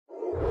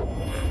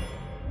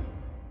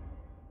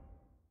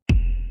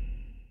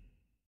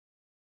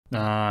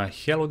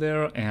Hello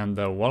there, and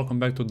welcome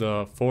back to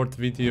the fourth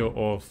video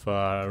of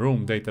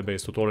Room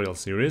database tutorial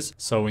series.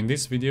 So in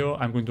this video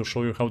I'm going to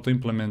show you how to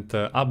implement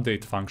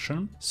update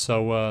function.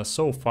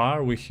 So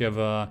far we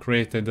have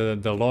created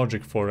the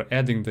logic for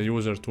adding the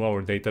user to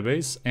our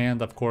database,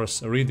 and of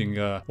course reading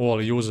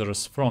all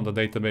users from the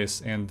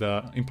database and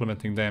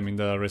implementing them in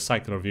the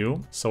recycler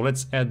view. So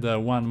let's add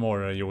one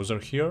more user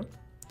here.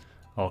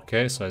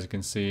 Okay, so as you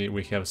can see,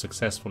 we have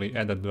successfully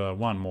added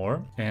one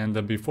more.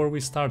 And before we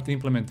start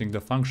implementing the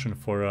function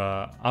for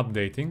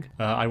updating,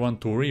 I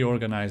want to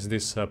reorganize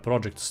this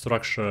project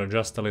structure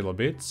just a little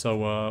bit.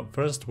 So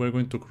first we're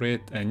going to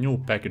create a new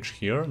package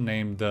here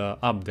named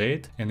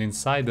update. And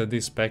inside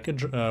this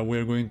package,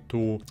 we're going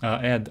to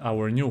add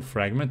our new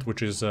fragment,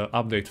 which is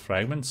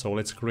UpdateFragment. So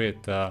let's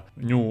create a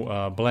new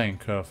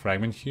blank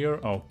fragment here.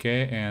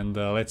 Okay, and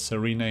let's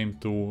rename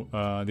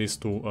this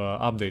to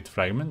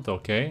UpdateFragment.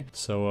 Okay,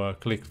 so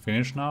click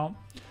finish now,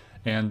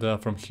 and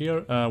from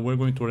here we're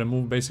going to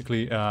remove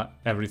basically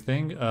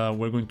everything.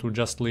 We're going to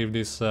just leave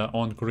this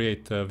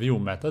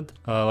onCreateView method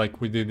like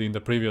we did in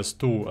the previous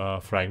two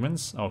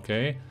fragments.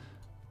 Okay,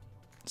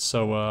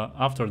 so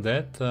after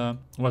that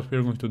what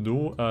we're going to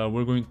do,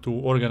 we're going to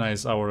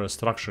organize our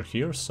structure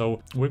here.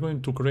 So we're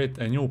going to create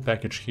a new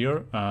package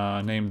here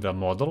named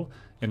model,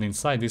 and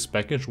inside this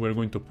package we're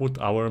going to put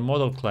our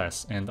model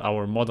class, and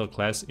our model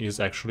class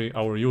is actually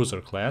our user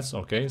class.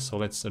 Okay, so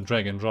let's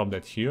drag and drop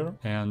that here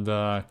and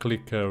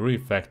click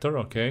refactor.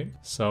 Okay,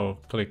 so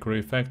click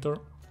refactor,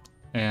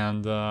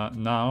 and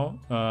now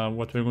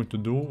what we're going to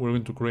do, we're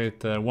going to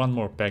create one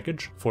more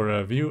package for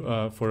a view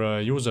for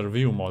a user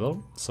view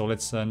model. So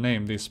let's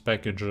name this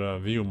package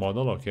view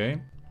model.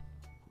 Okay,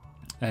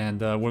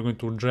 and we're going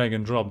to drag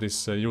and drop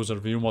this user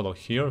view model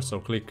here. So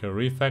click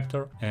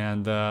refactor,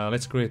 and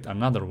let's create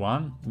another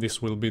one.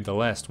 This will be the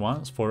last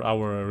one for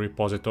our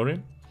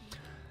repository.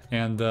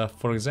 And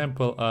for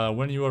example,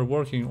 when you are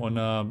working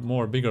on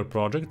more bigger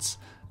projects,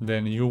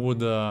 then you would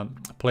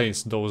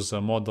place those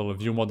model,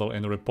 view model,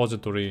 and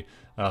repository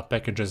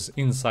packages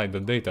inside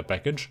the data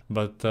package.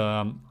 But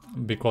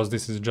because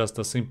this is just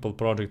a simple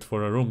project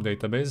for a Room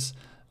database,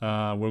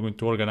 we're going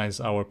to organize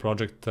our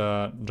project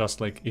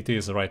just like it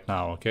is right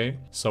now. Okay,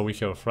 so we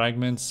have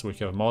fragments, we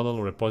have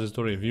model,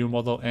 repository, view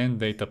model, and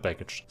data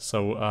package.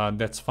 So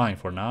that's fine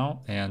for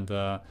now, and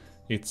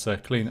it's a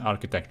clean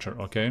architecture.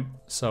 Okay,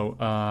 so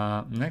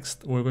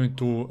next we're going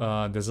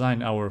to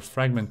design our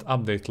fragment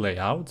update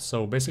layout.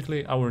 So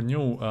basically our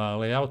new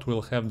layout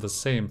will have the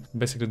same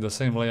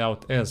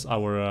layout as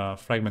our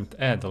fragment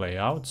add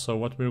layout. So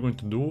what we're going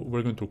to do,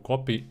 we're going to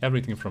copy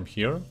everything from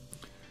here.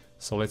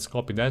 So let's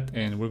copy that,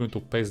 and we're going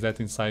to paste that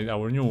inside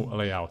our new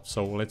layout.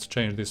 So let's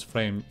change this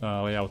frame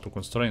layout to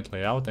constraint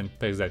layout and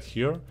paste that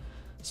here.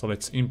 So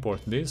let's import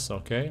this.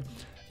 Okay,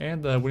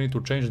 and we need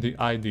to change the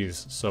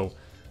IDs. So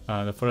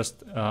the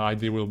first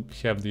ID will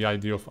have the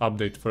ID of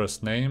update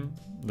first name,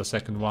 the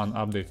second one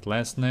update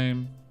last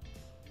name.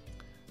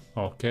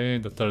 Okay,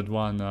 the third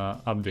one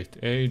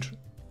update age,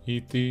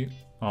 ET.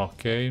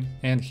 Okay,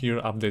 and here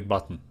update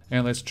button.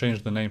 And let's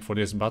change the name for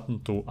this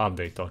button to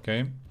update.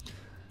 Okay,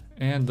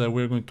 and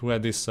we're going to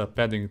add this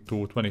padding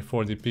to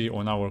 24 dp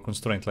on our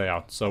constraint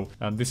layout. So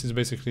this is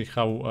basically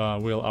how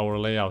will our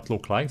layout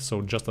look like.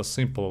 So just a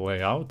simple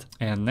layout.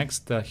 And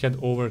next head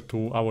over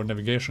to our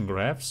navigation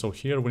graph. So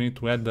here we need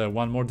to add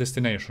one more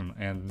destination,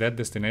 and that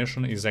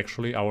destination is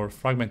actually our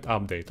fragment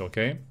update.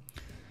 Okay,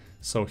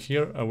 so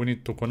here we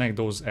need to connect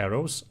those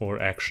arrows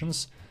or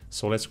actions.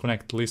 So let's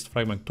connect list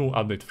fragment to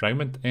update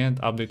fragment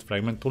and update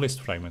fragment to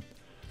list fragment.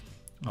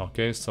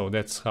 Okay, so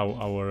that's how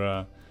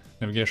our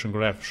navigation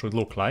graph should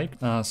look like.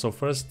 So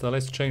first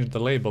let's change the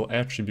label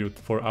attribute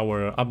for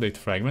our update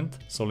fragment.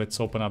 So let's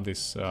open up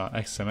this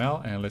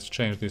XML and let's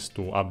change this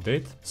to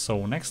update.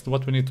 So next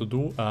what we need to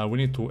do, we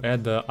need to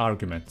add the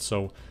argument.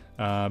 So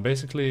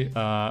basically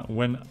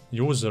when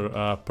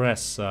user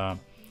press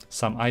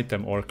some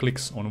item or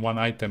clicks on one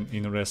item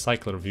in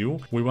recycler view,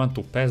 we want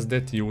to pass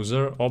that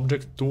user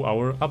object to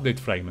our update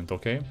fragment.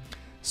 Okay,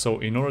 so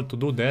in order to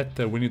do that,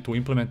 we need to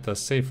implement a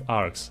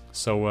SafeArgs.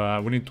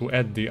 So we need to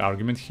add the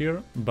argument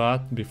here,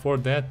 but before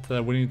that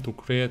we need to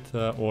create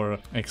or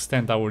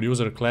extend our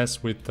user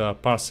class with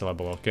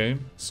parseable. Okay,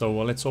 so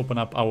let's open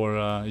up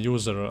our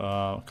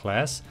user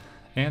class,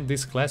 and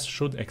this class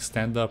should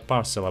extend the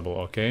parseable.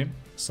 Okay,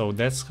 so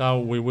that's how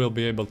we will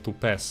be able to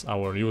pass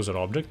our user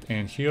object.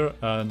 And here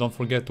don't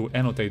forget to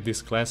annotate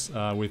this class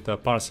with a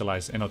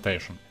parcelize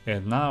annotation.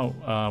 And now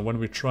when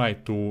we try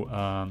to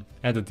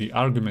add the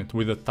argument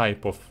with the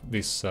type of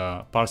this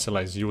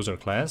parcelize user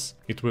class,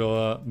 it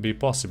will be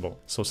possible.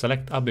 So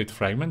select update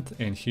fragment,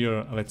 and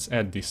here let's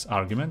add this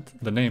argument.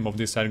 The name of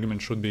this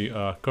argument should be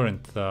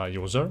current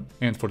user,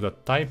 and for the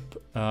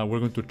type we're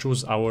going to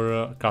choose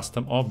our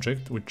custom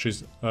object, which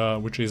is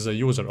a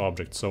user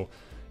object. So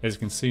as you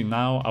can see,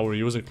 now our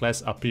user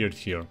class appeared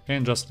here,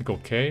 and just click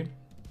OK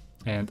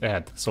and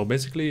add. So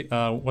basically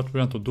what we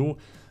want to do,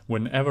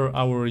 whenever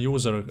our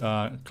user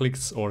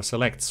clicks or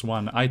selects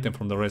one item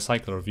from the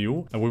recycler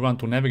view, we want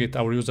to navigate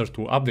our user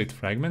to update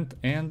fragment,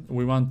 and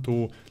we want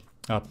to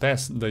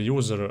pass the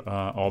user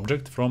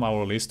object from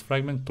our list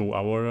fragment to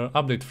our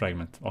update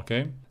fragment.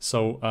 Okay,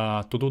 so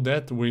to do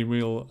that, we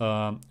will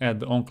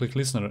add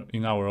onClickListener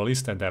in our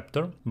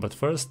ListAdapter. But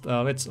first,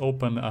 let's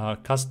open a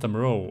custom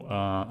row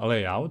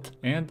layout,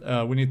 and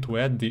we need to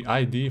add the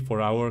ID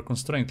for our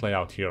constraint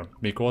layout here,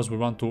 because we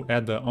want to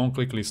add the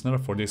onClickListener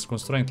for this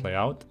constraint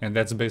layout, and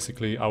that's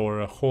basically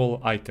our whole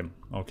item.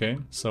 Okay,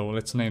 so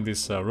let's name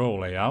this row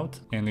layout,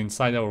 and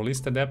inside our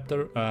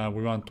ListAdapter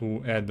we want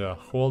to add a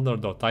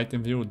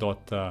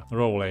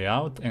holder.itemView.row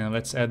layout, and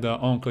let's add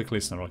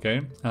onClickListener.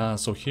 Okay,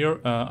 so here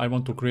I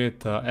want to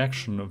create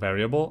action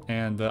variable,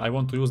 and I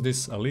want to use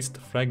this list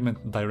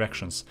fragment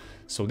directions.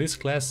 So this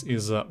class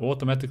is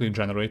automatically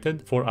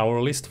generated for our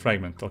list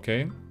fragment.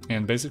 Okay,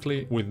 and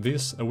basically with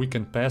this we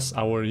can pass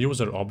our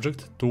user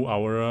object to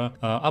our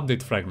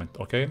update fragment.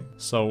 Okay,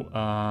 so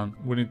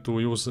we need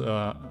to use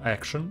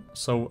action.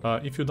 So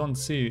if you don't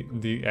see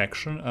the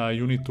action,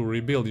 you need to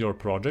rebuild your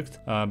project,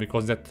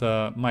 because that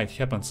might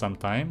happen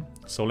sometime.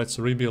 So let's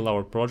rebuild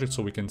our project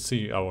so we can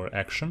see our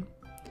action.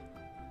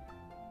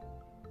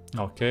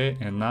 Okay,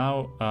 and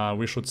now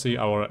we should see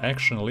our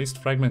action list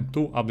fragment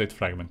to update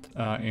fragment.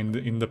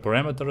 In the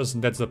parameters,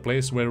 that's the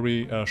place where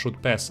we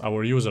should pass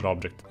our user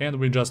object. And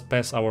we just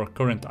pass our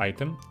current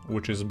item,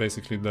 which is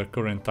basically the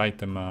current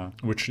item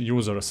which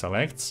user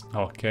selects.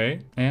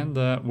 Okay, and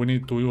we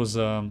need to use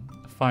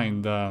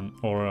find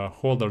or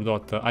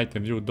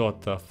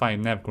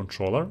holder.itemView.find nav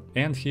controller,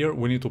 and here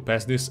we need to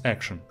pass this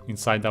action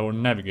inside our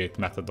navigate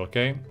method.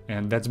 Okay,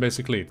 and that's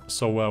basically it.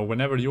 So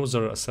whenever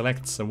user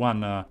selects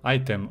one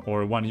item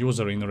or one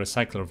user in a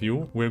recycler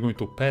view, we're going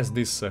to pass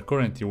this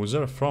current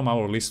user from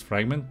our list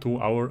fragment to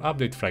our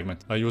update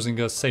fragment using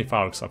a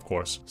SafeArgs, of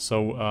course.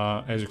 So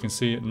as you can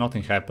see,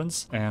 nothing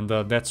happens, and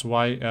that's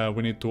why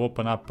we need to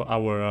open up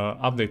our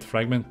update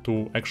fragment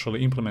to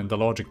actually implement the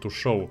logic to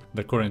show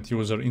the current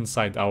user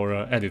inside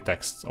our edit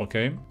text.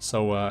 Okay,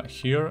 so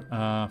here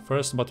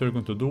first what we're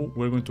going to do,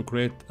 we're going to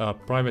create a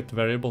private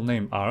variable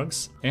named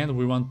args, and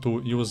we want to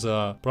use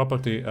a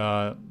property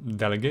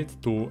delegate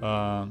to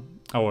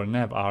our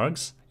nav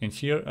args, and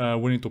here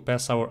we need to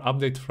pass our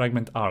update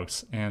fragment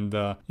args. And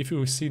if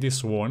you see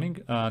this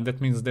warning, that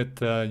means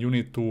that you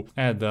need to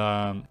add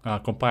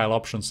compile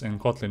options and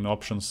Kotlin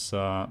options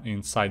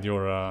inside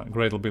your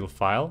Gradle build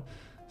file.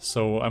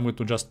 So I'm going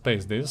to just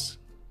paste this,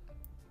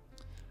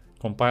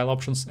 compile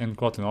options and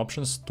Kotlin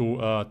options,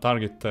 to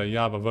target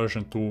Java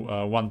version to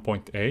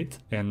 1.8,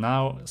 and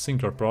now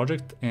sync your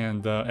project,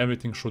 and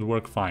everything should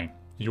work fine.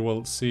 You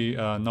will see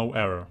no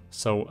error.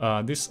 So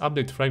this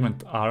update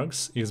fragment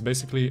args is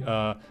basically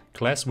a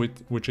class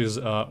which is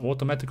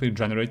automatically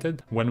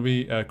generated when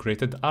we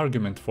created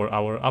argument for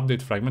our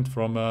update fragment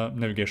from a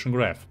navigation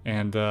graph.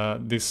 And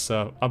this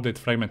update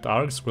fragment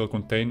args will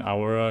contain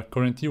our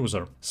current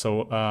user.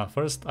 So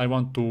first I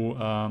want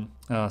to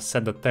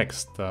set the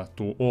text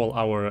to all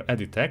our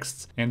edit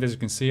texts, and as you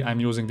can see,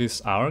 I'm using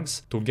this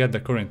args to get the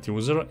current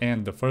user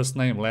and the first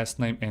name, last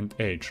name and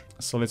age.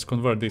 So let's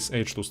convert this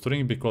age to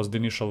string because the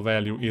initial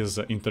value is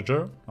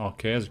integer.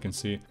 Okay, as you can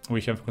see,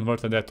 we have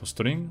converted that to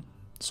string,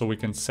 so we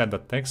can set the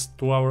text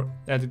to our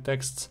edit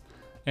texts.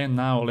 And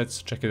now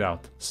let's check it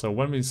out. So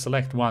when we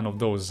select one of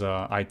those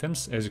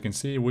items, as you can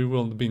see, we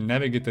will be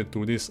navigated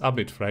to this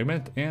update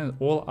fragment, and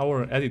all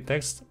our edit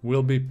texts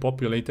will be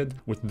populated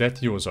with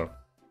that user.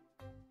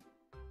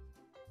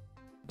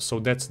 So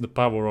that's the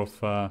power of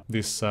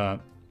this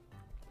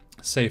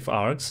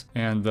SafeArgs.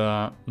 And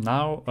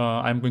now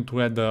I'm going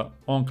to add the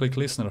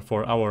onClickListener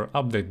for our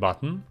update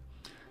button.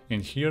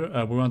 And here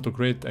we want to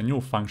create a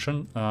new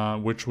function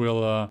which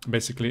will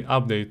basically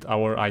update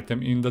our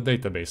item in the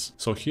database.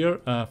 So here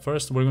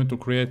first we're going to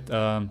create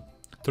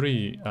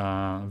three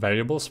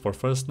variables for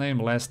first name,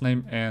 last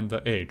name and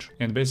age.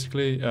 And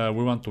basically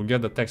we want to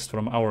get the text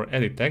from our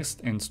edit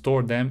text and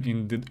store them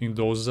in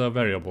those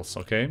variables.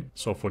 Okay,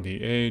 so for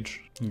the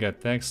age, get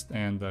text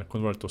and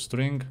convert to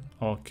string.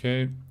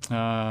 Okay,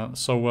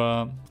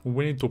 so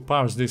we need to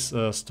parse this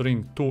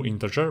string to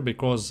integer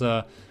because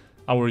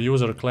our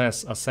user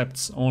class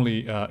accepts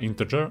only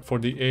integer for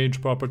the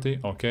age property.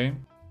 Okay,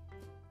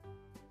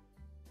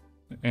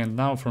 and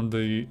now from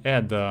the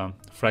add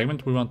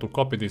fragment we want to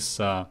copy this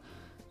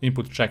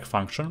input check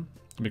function,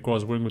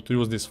 because we're going to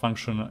use this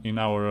function in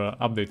our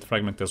update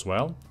fragment as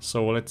well.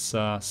 So let's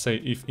say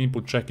if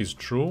input check is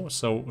true,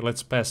 so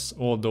let's pass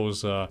all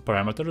those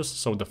parameters.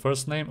 So the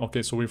first name,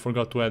 okay, so we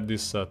forgot to add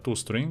this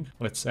toString,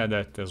 let's add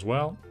that as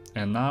well.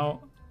 And now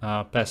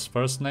pass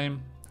first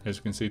name, as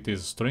you can see it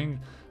is string,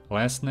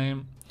 last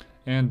name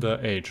and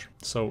age.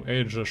 So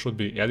age should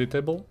be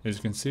editable, as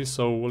you can see.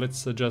 So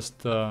let's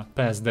just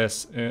pass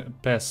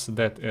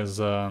that as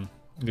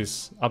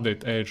this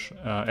update age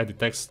edit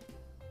text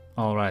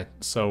Alright,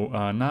 so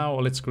now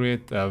let's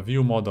create a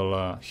view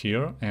model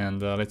here,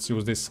 and let's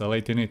use this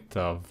lateinit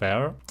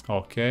var.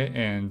 Okay,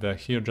 and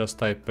here just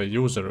type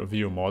user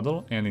view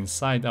model, and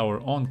inside our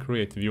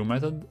onCreateView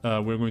method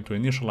we're going to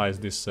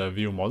initialize this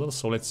view model.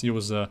 So let's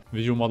use a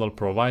view model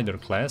provider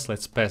class,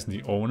 let's pass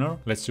the owner,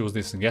 let's use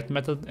this get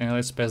method, and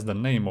let's pass the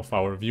name of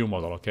our view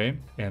model. Okay,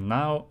 and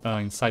now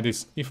inside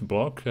this if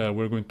block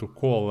we're going to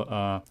call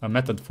a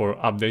method for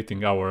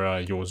updating our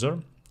user.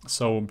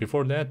 So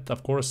before that,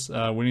 of course,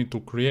 we need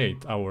to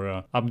create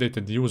our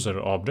updated user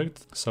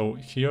object. So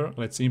here,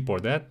 let's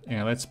import that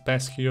and let's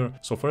pass here.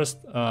 So first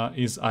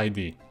is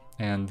ID.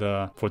 And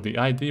for the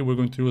ID, we're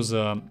going to use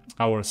our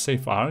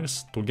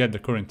SafeArgs to get the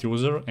current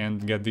user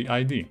and get the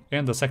ID.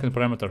 And the second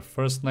parameter,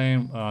 first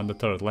name, the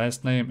third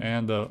last name,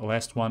 and the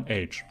last one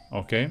age.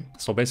 Okay,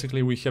 so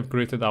basically we have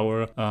created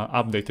our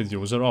updated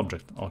user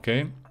object.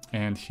 Okay.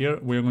 And here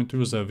we're going to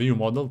use a view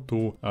model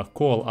to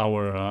call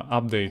our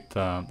update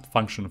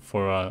function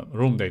for a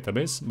room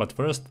database. But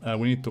first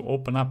we need to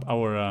open up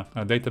our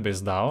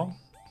database DAO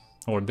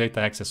or data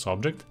access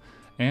object,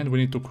 and we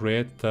need to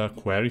create a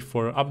query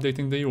for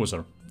updating the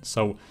user.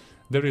 So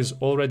there is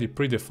already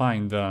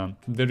predefined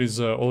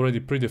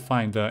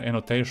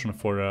annotation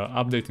for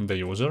updating the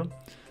user.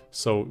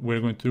 So we're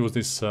going to use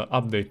this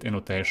update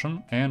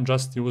annotation and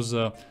just use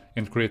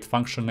and create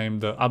function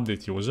named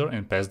update user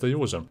and pass the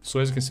user.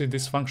 So as you can see,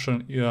 this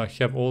function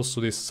have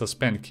also this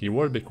suspend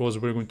keyword because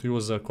we're going to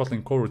use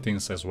Kotlin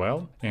coroutines as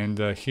well. And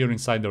here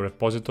inside the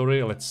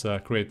repository, let's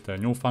create a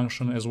new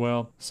function as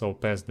well. So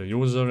pass the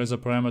user as a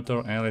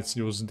parameter, and let's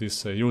use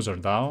this user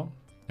DAO.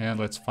 And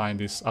let's find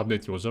this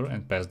update user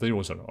and pass the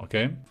user.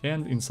 Okay,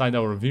 and inside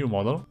our view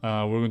model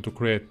we're going to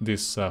create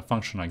this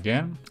function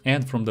again,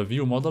 and from the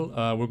view model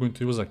we're going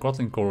to use a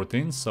Kotlin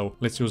coroutine. So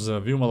let's use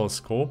a view model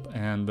scope,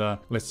 and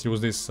let's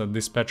use this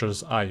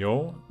dispatchers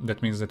IO.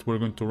 That means that we're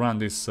going to run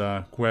this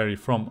query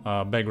from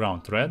a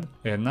background thread.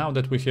 And now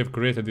that we have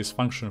created this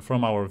function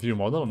from our view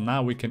model,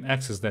 now we can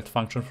access that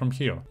function from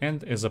here,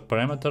 and as a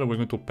parameter we're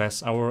going to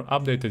pass our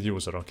updated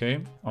user.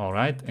 Okay, all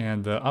right,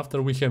 and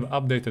after we have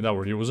updated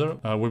our user,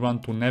 we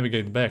want to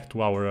navigate back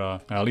to our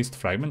list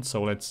fragment.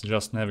 So let's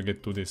just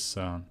navigate to this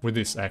with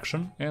this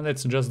action, and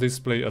let's just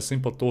display a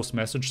simple toast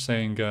message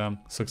saying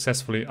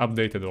successfully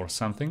updated or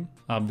something,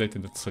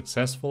 updated it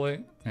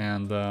successfully.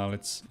 And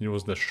let's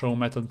use the show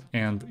method,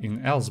 and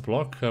in else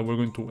block we're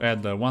going to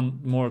add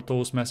one more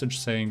toast message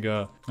saying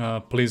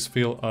please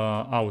fill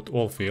out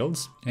all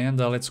fields, and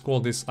let's call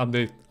this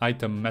update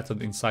item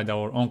method inside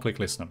our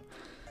onClickListener.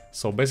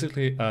 So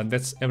basically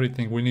that's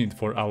everything we need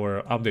for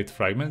our update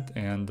fragment.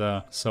 And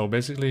so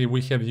basically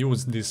we have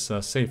used this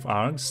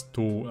SafeArgs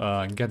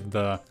to get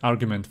the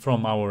argument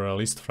from our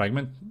list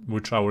fragment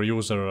which our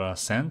user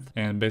sent,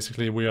 and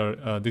basically we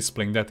are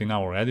displaying that in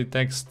our edit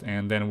text,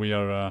 and then we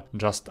are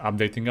just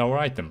updating our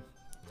item.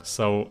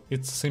 So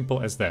it's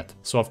simple as that.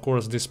 So of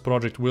course this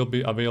project will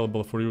be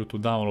available for you to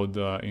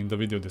download in the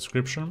video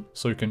description,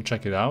 so you can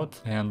check it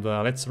out. And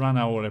let's run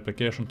our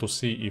application to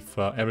see if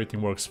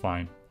everything works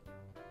fine.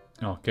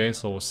 Okay,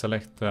 so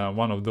select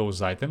one of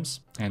those items,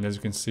 and as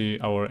you can see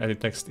our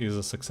edit text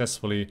is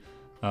successfully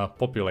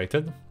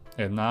populated.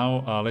 And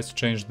now let's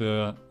change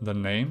the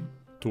name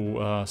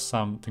to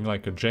something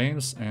like a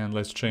James, and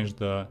let's change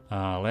the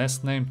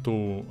last name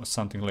to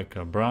something like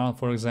a Brown,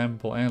 for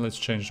example, and let's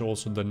change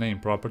also the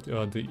name property,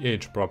 the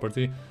age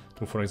property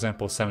to, for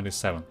example,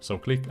 77. So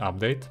click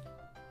update.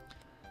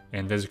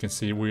 And as you can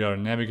see, we are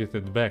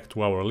navigated back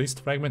to our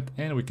list fragment,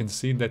 and we can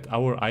see that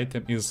our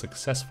item is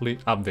successfully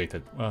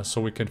updated. So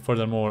we can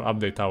furthermore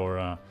update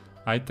our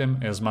item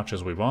as much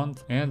as we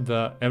want, and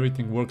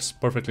everything works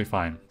perfectly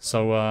fine.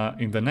 So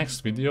in the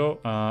next video,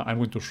 I'm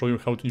going to show you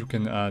how you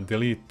can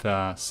delete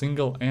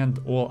single and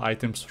all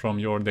items from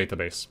your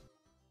database.